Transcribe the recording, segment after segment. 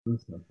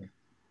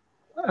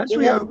As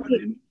we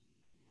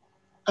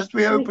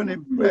open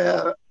in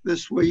prayer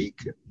this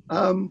week,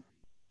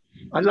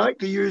 I'd like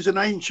to use an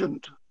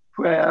ancient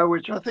prayer,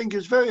 which I think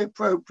is very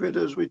appropriate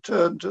as we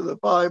turn to the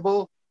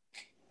Bible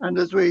and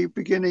as we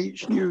begin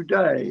each new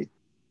day.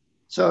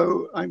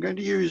 So I'm going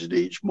to use it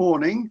each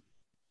morning,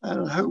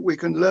 and I hope we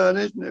can learn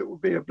it and it will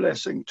be a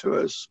blessing to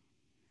us.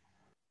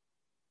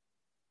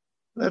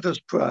 Let us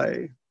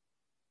pray.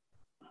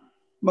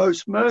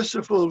 Most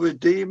merciful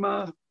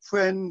Redeemer,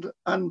 friend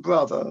and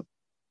brother,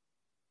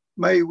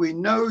 may we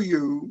know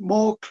you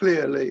more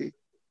clearly,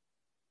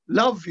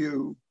 love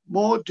you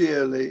more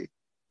dearly,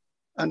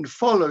 and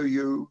follow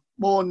you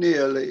more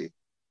nearly,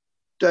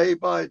 day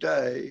by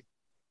day.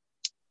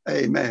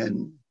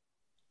 Amen.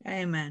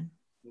 Amen.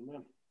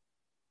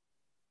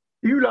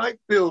 You like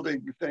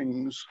building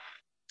things.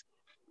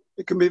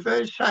 It can be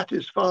very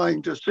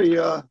satisfying to see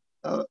a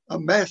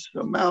mess,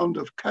 a mound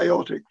of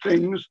chaotic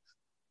things,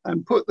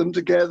 and put them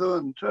together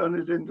and turn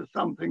it into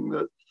something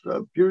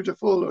that's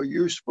beautiful or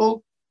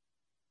useful.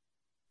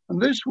 And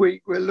this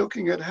week we're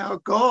looking at how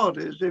God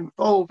is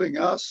involving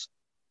us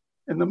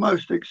in the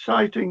most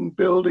exciting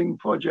building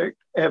project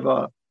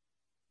ever,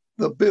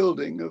 the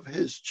building of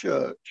his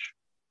church.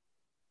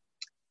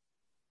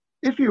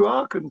 If you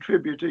are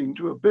contributing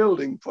to a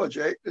building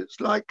project, it's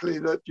likely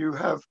that you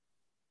have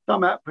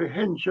some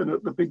apprehension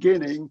at the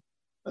beginning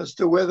as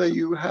to whether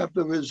you have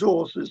the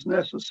resources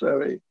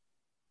necessary.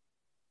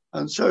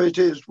 And so it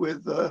is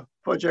with the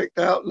project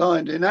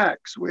outlined in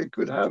Acts, we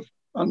could have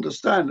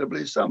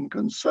understandably some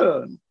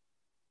concern.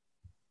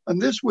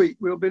 And this week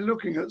we'll be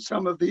looking at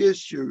some of the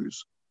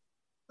issues,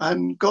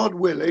 and God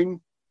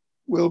willing,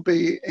 we'll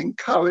be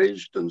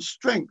encouraged and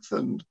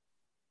strengthened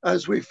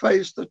as we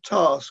face the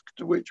task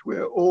to which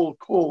we're all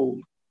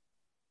called,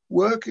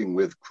 working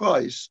with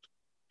Christ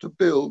to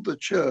build the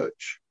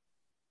church.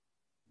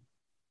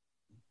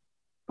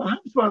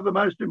 Perhaps one of the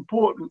most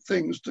important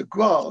things to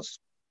grasp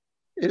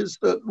is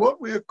that what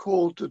we are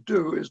called to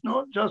do is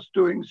not just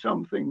doing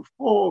something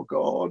for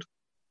God,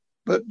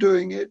 but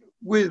doing it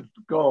with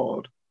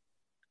God.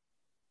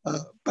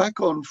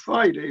 Back on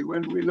Friday,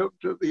 when we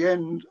looked at the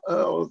end,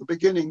 or the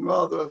beginning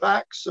rather, of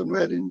Acts and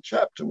read in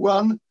chapter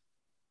 1,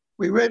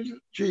 we read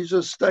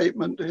Jesus'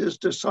 statement to his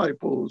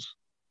disciples,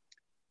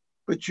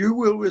 "But you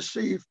will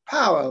receive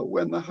power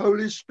when the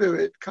Holy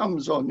Spirit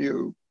comes on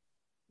you.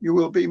 You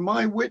will be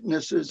my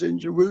witnesses in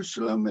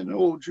Jerusalem, in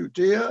all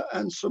Judea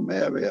and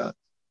Samaria,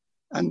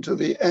 and to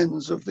the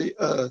ends of the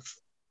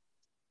earth."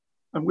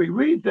 And we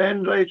read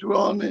then later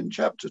on in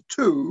chapter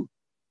 2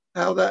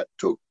 how that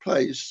took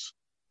place.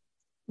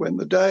 When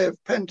the day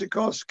of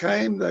Pentecost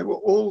came, they were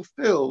all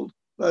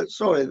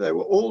they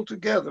were all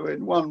together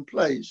in one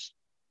place.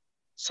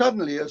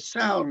 Suddenly a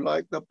sound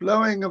like the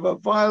blowing of a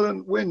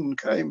violent wind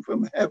came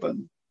from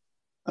heaven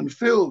and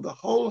filled the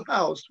whole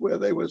house where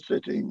they were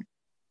sitting.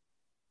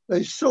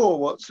 They saw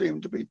what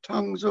seemed to be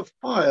tongues of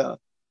fire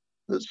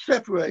that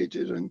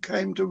separated and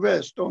came to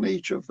rest on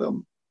each of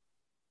them.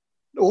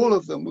 All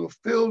of them were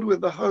filled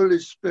with the Holy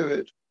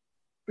Spirit,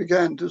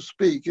 began to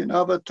speak in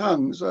other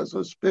tongues as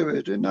the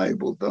Spirit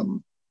enabled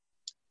them.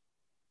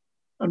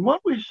 And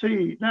what we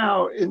see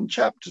now in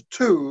chapter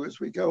 2, as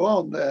we go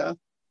on there,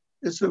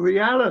 is the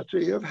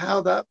reality of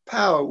how that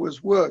power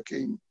was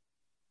working.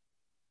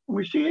 And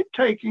we see it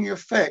taking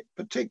effect,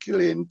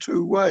 particularly in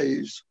two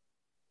ways: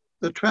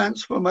 the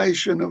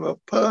transformation of a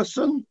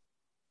person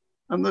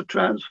and the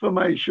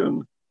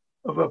transformation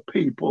of a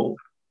people.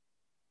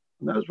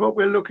 And that's what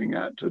we're looking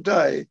at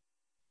today: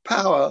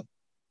 power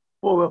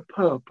for a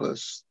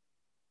purpose.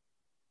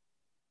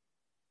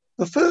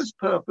 The first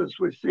purpose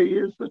we see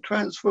is the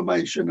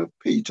transformation of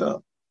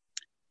Peter.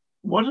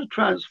 What a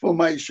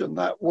transformation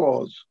that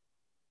was.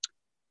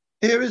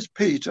 Here is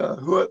Peter,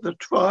 who at the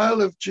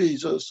trial of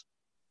Jesus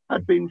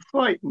had been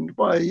frightened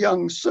by a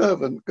young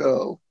servant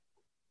girl,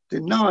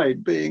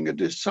 denied being a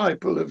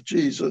disciple of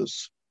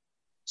Jesus,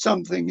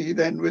 something he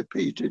then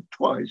repeated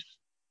twice.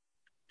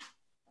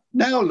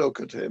 Now look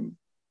at him,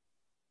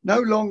 no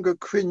longer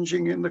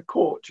cringing in the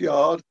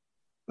courtyard,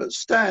 but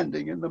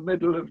standing in the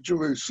middle of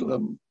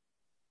Jerusalem.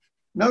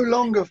 No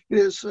longer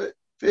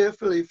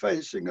fearfully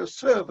facing a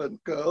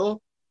servant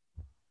girl,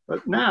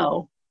 but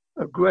now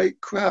a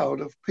great crowd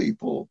of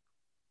people.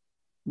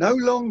 No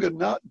longer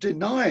not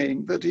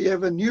denying that he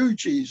ever knew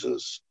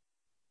Jesus,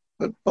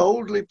 but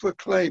boldly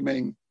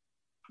proclaiming,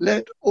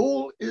 "Let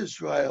all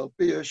Israel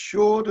be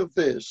assured of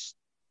this: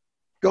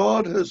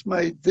 God has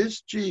made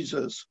this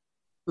Jesus,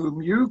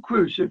 whom you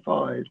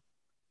crucified,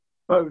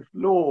 both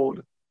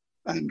Lord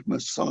and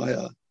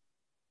Messiah."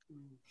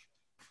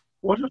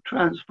 What a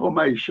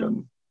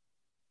transformation.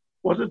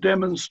 What a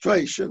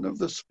demonstration of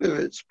the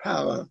Spirit's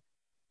power.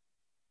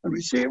 And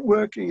we see it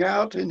working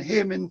out in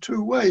him in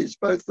two ways,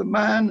 both the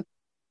man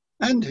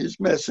and his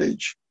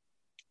message.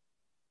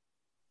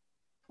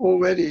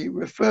 Already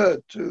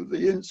referred to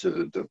the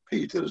incident of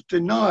Peter's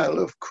denial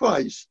of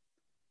Christ,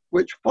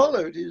 which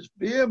followed his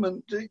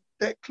vehement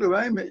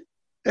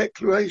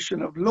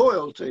declaration of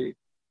loyalty,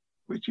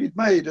 which he'd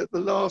made at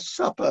the Last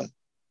Supper.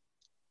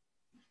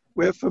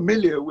 We're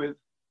familiar with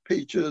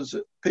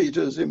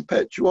Peter's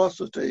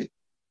impetuosity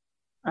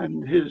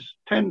and his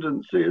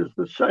tendency, as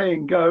the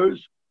saying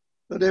goes,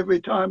 that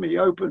every time he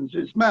opens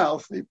his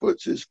mouth, he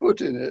puts his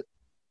foot in it.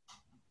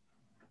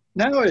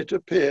 Now it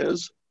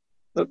appears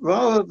that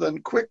rather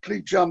than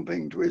quickly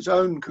jumping to his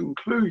own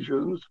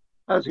conclusions,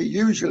 as he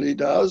usually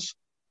does,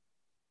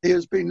 he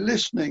has been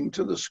listening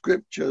to the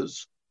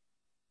scriptures.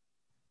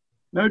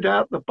 No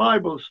doubt the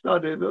Bible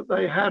study that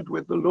they had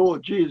with the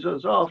Lord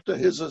Jesus after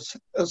his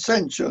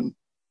ascension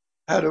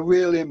had a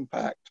real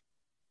impact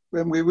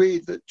when we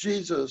read that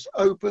Jesus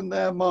opened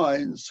their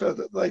minds so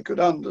that they could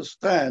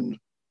understand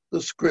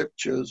the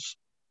scriptures.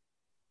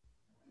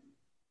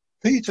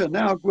 Peter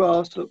now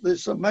grasped that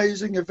this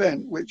amazing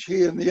event which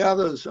he and the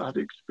others had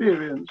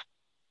experienced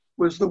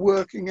was the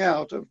working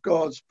out of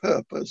God's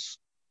purpose.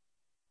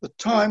 The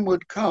time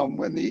would come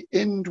when the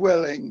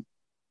indwelling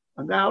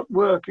and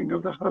outworking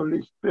of the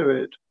Holy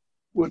Spirit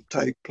would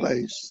take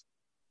place.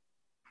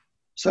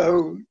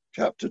 So,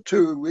 chapter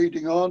 2,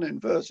 reading on in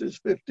verses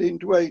 15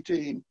 to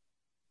 18.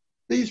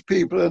 These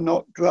people are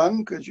not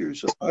drunk, as you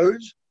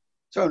suppose.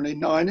 It's only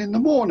 9 in the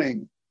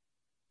morning.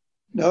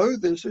 No,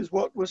 this is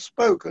what was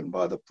spoken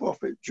by the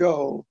prophet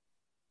Joel.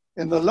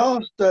 In the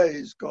last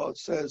days, God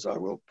says, I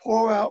will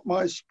pour out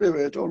my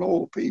spirit on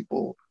all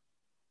people.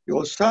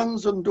 Your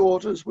sons and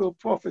daughters will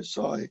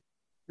prophesy.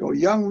 Your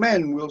young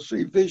men will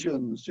see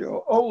visions.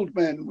 Your old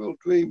men will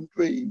dream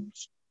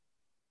dreams.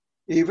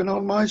 Even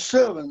on my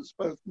servants,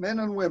 both men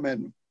and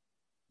women,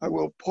 I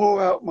will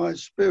pour out my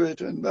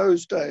spirit in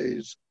those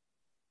days,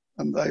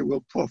 and they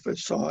will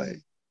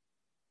prophesy.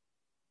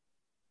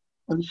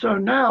 And so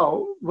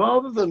now,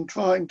 rather than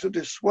trying to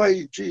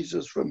dissuade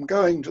Jesus from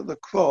going to the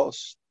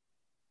cross,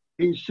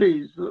 he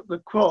sees that the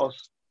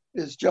cross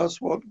is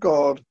just what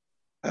God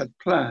had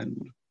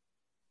planned.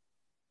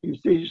 He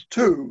sees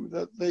too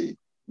that the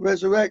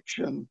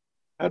resurrection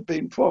had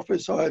been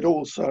prophesied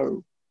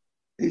also.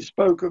 He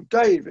spoke of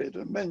David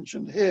and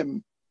mentioned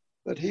him,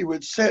 that he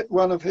would set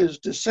one of his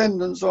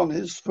descendants on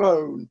his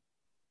throne,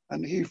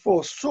 and he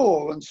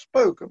foresaw and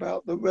spoke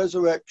about the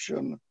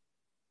resurrection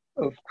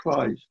of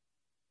Christ.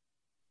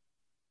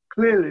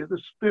 Clearly,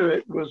 the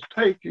Spirit was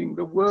taking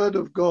the word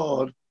of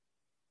God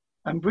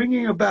and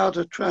bringing about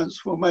a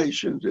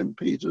transformation in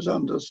Peter's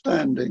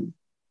understanding.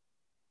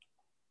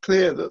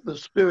 Clear that the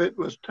Spirit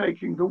was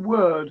taking the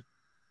word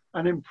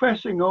and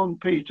impressing on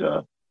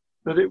Peter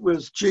that it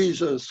was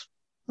Jesus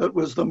that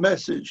was the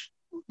message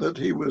that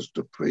he was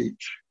to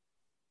preach.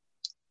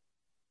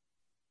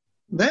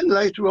 Then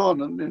later on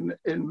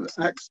in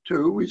Acts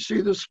 2, we see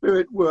the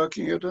Spirit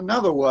working it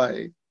another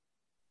way.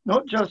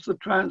 Not just the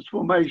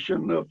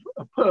transformation of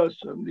a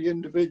person, the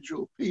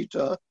individual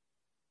Peter,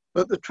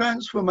 but the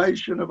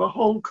transformation of a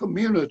whole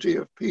community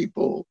of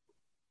people.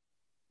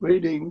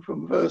 Reading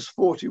from verse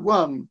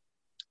 41,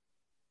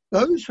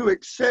 those who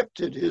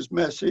accepted his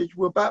message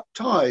were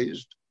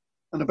baptized,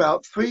 and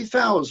about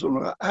 3,000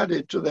 were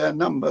added to their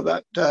number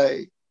that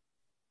day.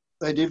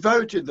 They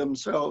devoted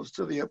themselves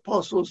to the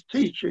apostles'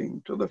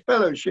 teaching, to the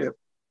fellowship,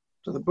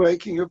 to the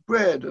breaking of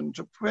bread, and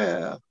to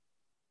prayer.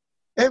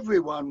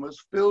 Everyone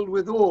was filled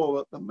with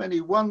awe at the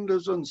many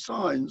wonders and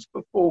signs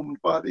performed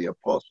by the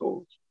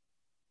apostles.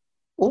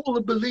 All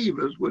the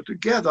believers were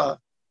together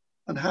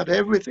and had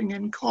everything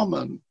in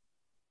common.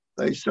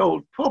 They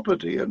sold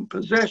property and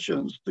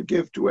possessions to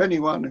give to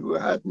anyone who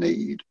had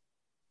need.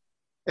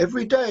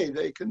 Every day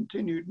they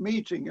continued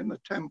meeting in the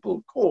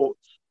temple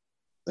courts.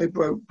 They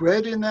broke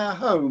bread in their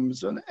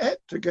homes and ate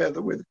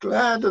together with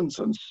glad and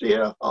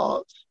sincere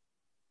hearts,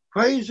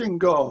 praising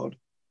God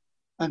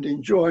and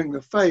enjoying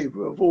the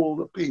favor of all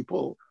the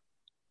people.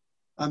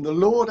 And the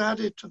Lord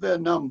added to their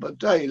number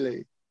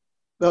daily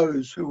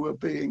those who were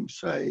being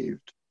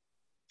saved.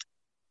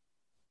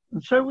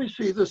 And so we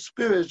see the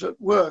Spirit at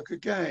work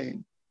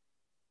again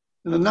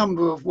in a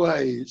number of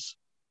ways.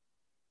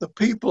 The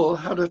people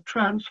had a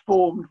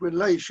transformed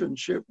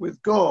relationship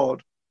with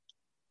God.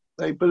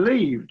 They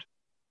believed,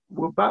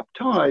 were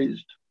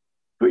baptized,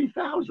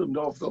 3,000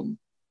 of them.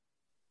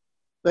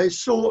 They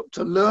sought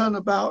to learn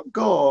about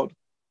God,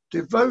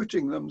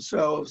 devoting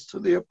themselves to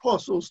the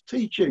apostles'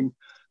 teaching.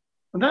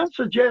 And that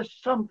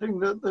suggests something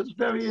that's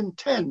very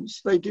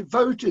intense. They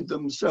devoted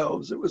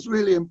themselves. It was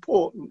really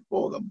important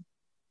for them.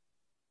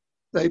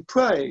 They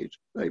prayed,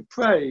 they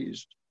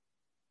praised.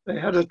 They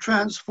had a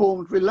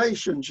transformed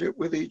relationship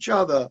with each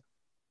other,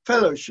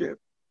 fellowship,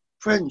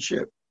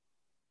 friendship,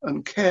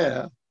 and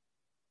care.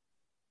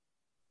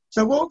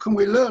 So what can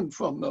we learn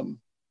from them?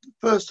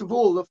 First of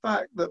all, the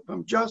fact that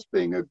from just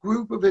being a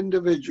group of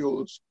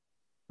individuals,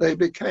 they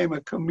became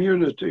a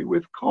community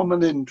with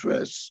common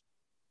interests.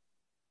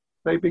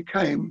 They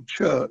became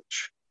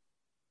church.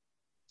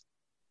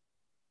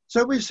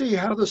 So we see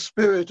how the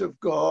Spirit of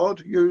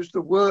God used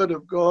the Word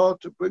of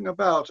God to bring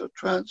about a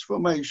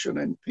transformation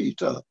in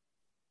Peter,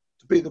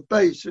 to be the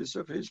basis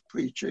of his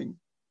preaching.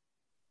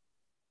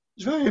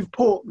 It's very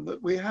important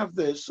that we have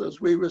this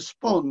as we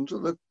respond to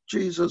the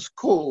Jesus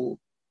call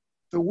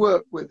to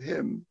work with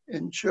him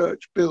in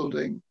church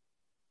building.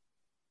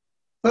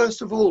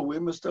 First of all, we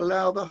must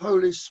allow the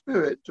Holy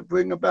Spirit to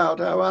bring about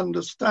our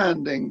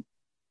understanding,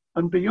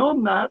 and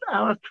beyond that,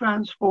 our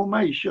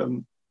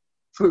transformation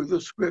through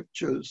the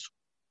Scriptures.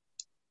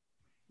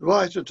 The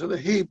writer to the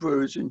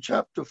Hebrews in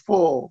chapter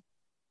 4,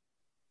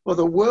 "For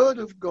the word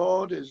of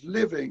God is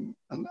living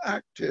and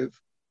active,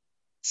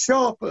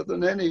 sharper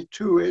than any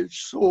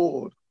two-edged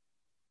sword,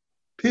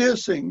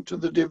 piercing to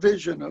the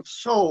division of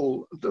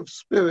soul and of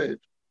spirit,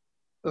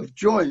 of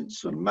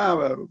joints and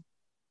marrow,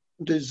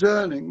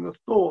 discerning the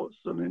thoughts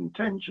and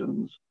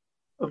intentions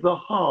of the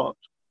heart."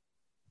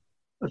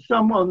 As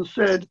someone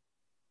said,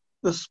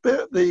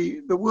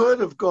 the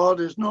word of God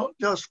is not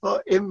just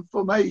for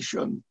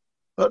information,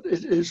 but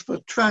it is for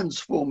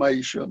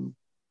transformation.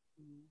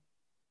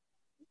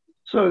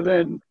 So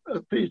then,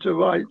 Peter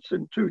writes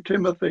in 2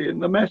 Timothy in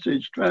the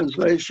Message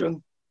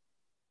translation,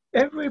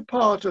 "Every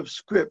part of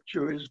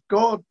Scripture is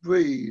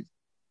God-breathed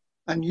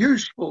and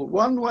useful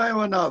one way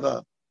or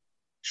another,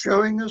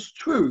 showing us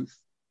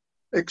truth,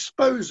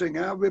 exposing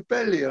our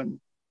rebellion,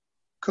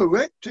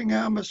 correcting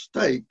our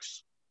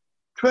mistakes,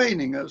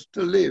 training us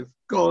to live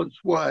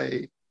God's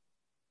way.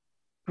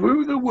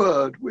 Through the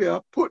word, we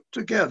are put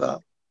together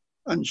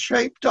and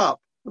shaped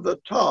up for the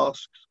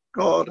tasks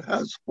God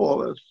has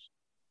for us."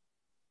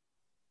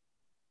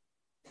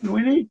 And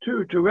we need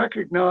to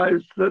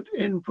recognize that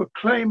in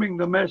proclaiming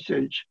the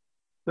message,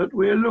 that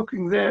we are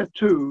looking there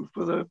too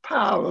for the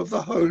power of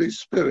the Holy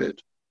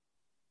Spirit.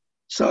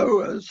 So,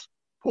 as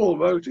Paul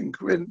wrote in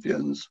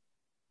Corinthians,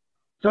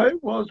 "So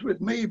it was with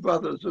me,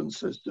 brothers and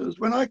sisters,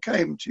 when I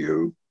came to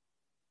you,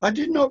 I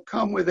did not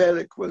come with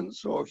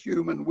eloquence or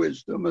human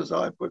wisdom as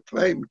I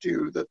proclaimed to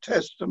you the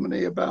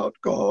testimony about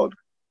God.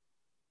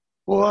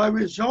 For I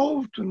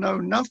resolved to know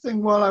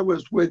nothing while I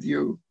was with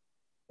you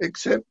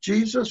except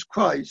Jesus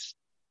Christ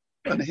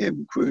and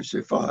him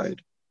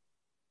crucified.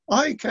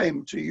 I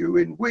came to you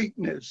in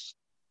weakness,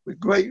 with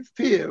great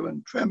fear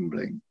and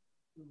trembling.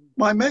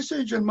 My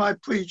message and my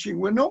preaching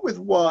were not with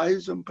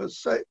wise and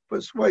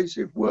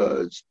persuasive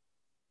words,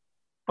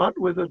 but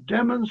with a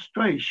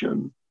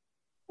demonstration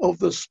of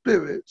the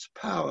Spirit's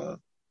power,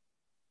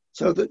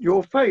 so that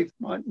your faith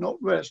might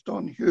not rest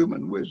on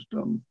human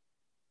wisdom,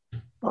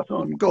 but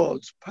on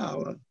God's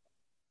power."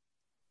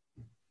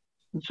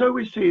 And so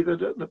we see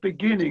that at the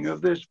beginning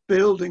of this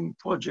building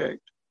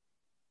project,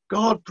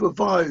 God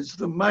provides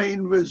the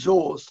main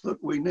resource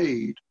that we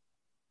need,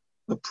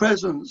 the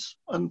presence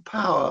and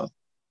power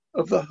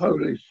of the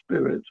Holy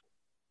Spirit.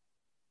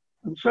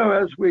 And so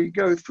as we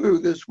go through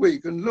this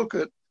week and look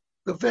at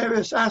the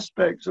various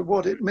aspects of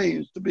what it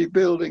means to be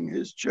building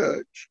his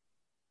church,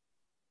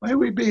 may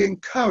we be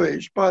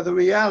encouraged by the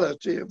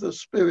reality of the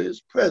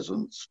Spirit's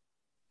presence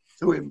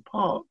to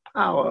impart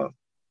power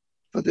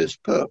for this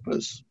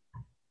purpose.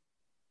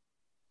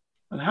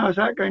 And how is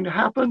that going to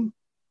happen?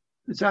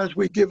 It's as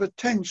we give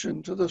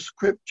attention to the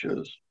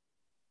Scriptures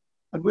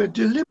and we're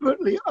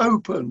deliberately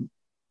open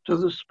to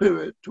the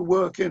Spirit to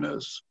work in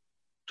us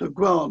to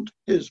grant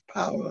his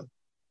power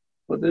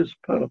for this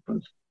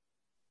purpose.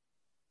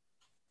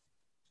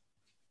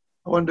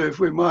 I wonder if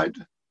we might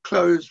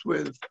close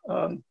with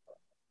a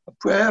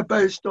prayer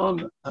based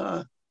on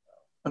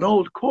an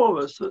old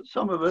chorus that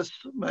some of us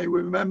may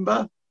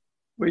remember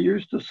we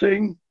used to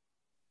sing.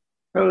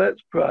 So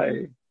let's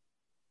pray.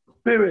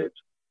 Spirit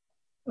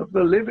of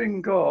the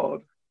living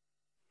God,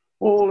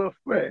 fall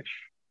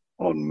afresh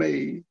on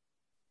me.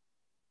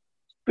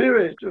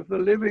 Spirit of the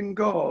living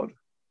God,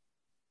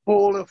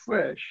 fall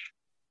afresh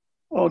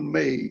on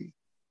me.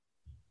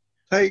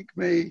 Take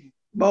me,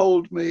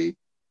 mold me,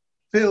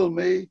 fill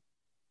me,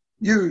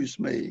 use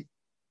me.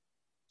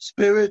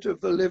 Spirit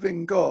of the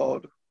living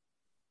God,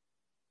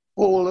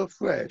 fall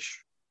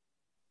afresh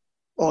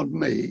on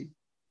me.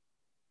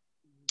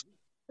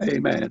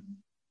 Amen.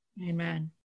 Amen.